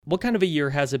What kind of a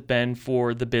year has it been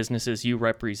for the businesses you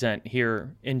represent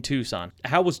here in Tucson?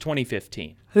 How was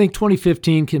 2015? I think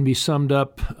 2015 can be summed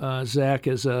up, Zach,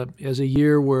 as a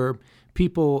year where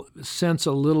people sense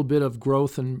a little bit of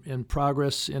growth and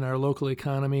progress in our local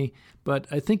economy, but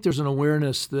I think there's an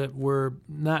awareness that we're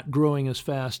not growing as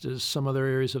fast as some other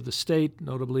areas of the state,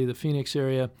 notably the Phoenix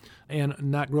area, and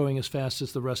not growing as fast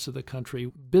as the rest of the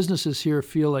country. Businesses here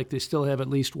feel like they still have at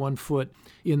least one foot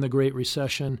in the Great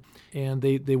Recession, and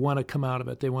they want to come out of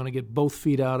it. They want to get both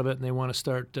feet out of it, and they want to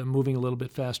start moving a little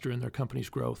bit faster in their company's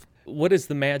growth. What is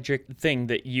the magic thing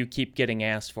that you keep getting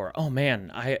asked for? Oh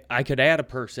man, I could add a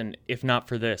person if not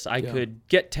for this. I could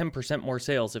get 10% more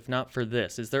sales if not for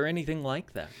this. Is there anything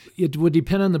like that? It would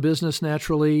depend on the business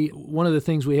naturally. One of the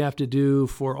things we have to do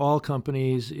for all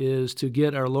companies is to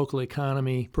get our local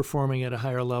economy performing at a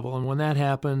higher level. And when that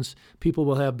happens, people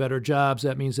will have better jobs.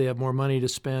 That means they have more money to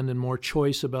spend and more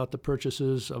choice about the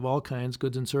purchases of all kinds,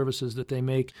 goods and services that they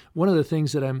make. One of the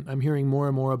things that I'm hearing more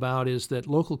and more about is that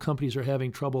local companies are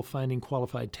having trouble finding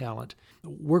qualified talent.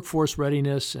 Workforce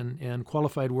readiness and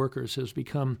qualified workers has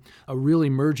become a really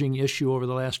emerging issue over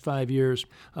the last 5 years,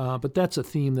 but that's a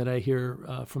theme that I hear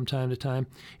from time to time.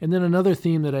 And then another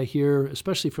theme that I hear,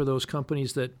 especially for those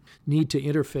companies that need to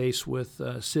interface with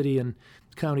city and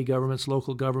county governments,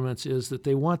 local governments, is that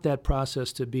they want that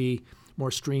process to be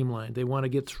more streamlined. They want to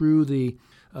get through the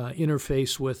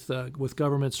interface with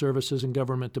government services and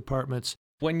government departments.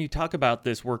 When you talk about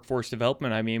this workforce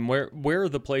development, I mean, where are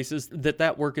the places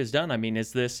that work is done? I mean,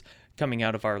 is this coming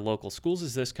out of our local schools?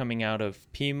 Is this coming out of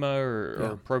PEMA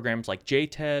or programs like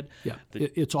JTED? Yeah,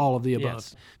 it's all of the above.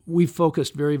 Yes. We've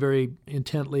focused very, very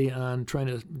intently on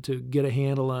trying to get a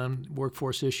handle on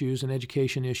workforce issues and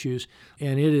education issues,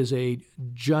 and it is a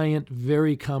giant,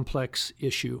 very complex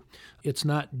issue. It's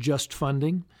not just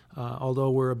funding.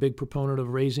 Although we're a big proponent of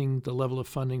raising the level of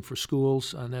funding for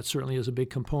schools, and that certainly is a big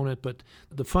component, but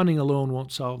the funding alone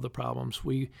won't solve the problems.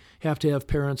 We have to have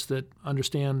parents that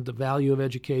understand the value of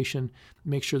education,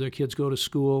 make sure their kids go to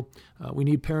school. We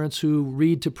need parents who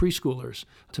read to preschoolers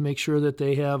to make sure that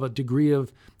they have a degree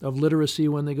of literacy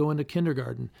when they go into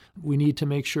kindergarten. We need to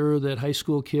make sure that high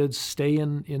school kids stay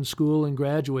in school and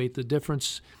graduate. The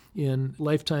difference in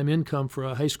lifetime income for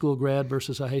a high school grad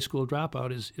versus a high school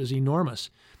dropout is enormous.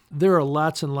 There are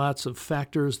lots and lots of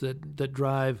factors that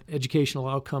drive educational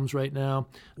outcomes right now.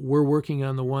 We're working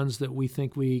on the ones that we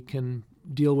think we can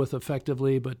deal with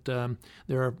effectively, but there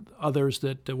are others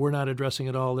that we're not addressing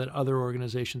at all that other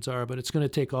organizations are, but it's going to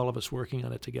take all of us working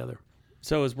on it together.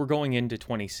 So as we're going into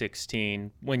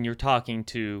 2016, when you're talking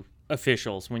to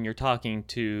officials, when you're talking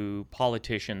to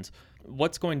politicians,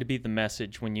 what's going to be the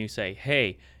message when you say,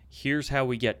 hey, here's how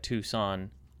we get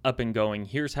Tucson up and going.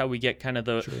 Here's how we get kind of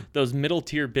those middle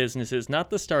tier businesses, not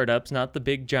the startups, not the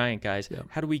big giant guys. Yeah.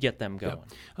 How do we get them going?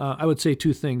 Yeah. I would say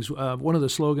two things. One of the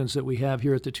slogans that we have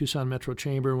here at the Tucson Metro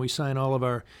Chamber, and we sign all of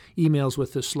our emails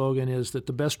with this slogan, is that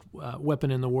the best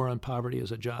weapon in the war on poverty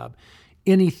is a job.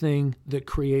 Anything that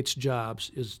creates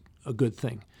jobs is a good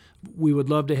thing. We would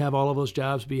love to have all of those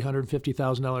jobs be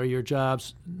 $150,000 a year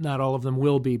jobs. Not all of them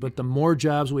will be, but the more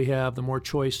jobs we have, the more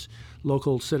choice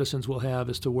local citizens will have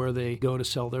as to where they go to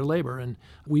sell their labor. And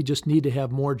we just need to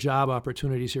have more job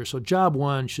opportunities here. So job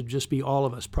one should just be all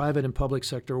of us, private and public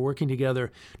sector, working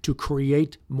together to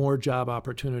create more job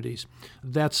opportunities.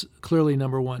 That's clearly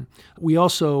number one. We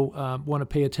also want to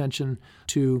pay attention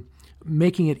to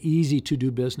making it easy to do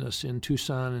business in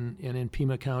Tucson and in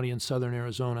Pima County in southern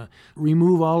Arizona.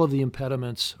 Remove all of the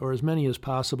impediments, or as many as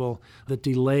possible, that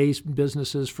delays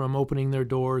businesses from opening their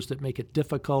doors, that make it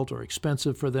difficult or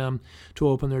expensive for them to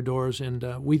open their doors. And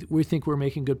we think we're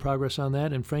making good progress on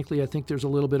that. And frankly, I think there's a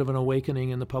little bit of an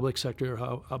awakening in the public sector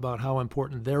about how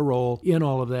important their role in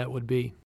all of that would be.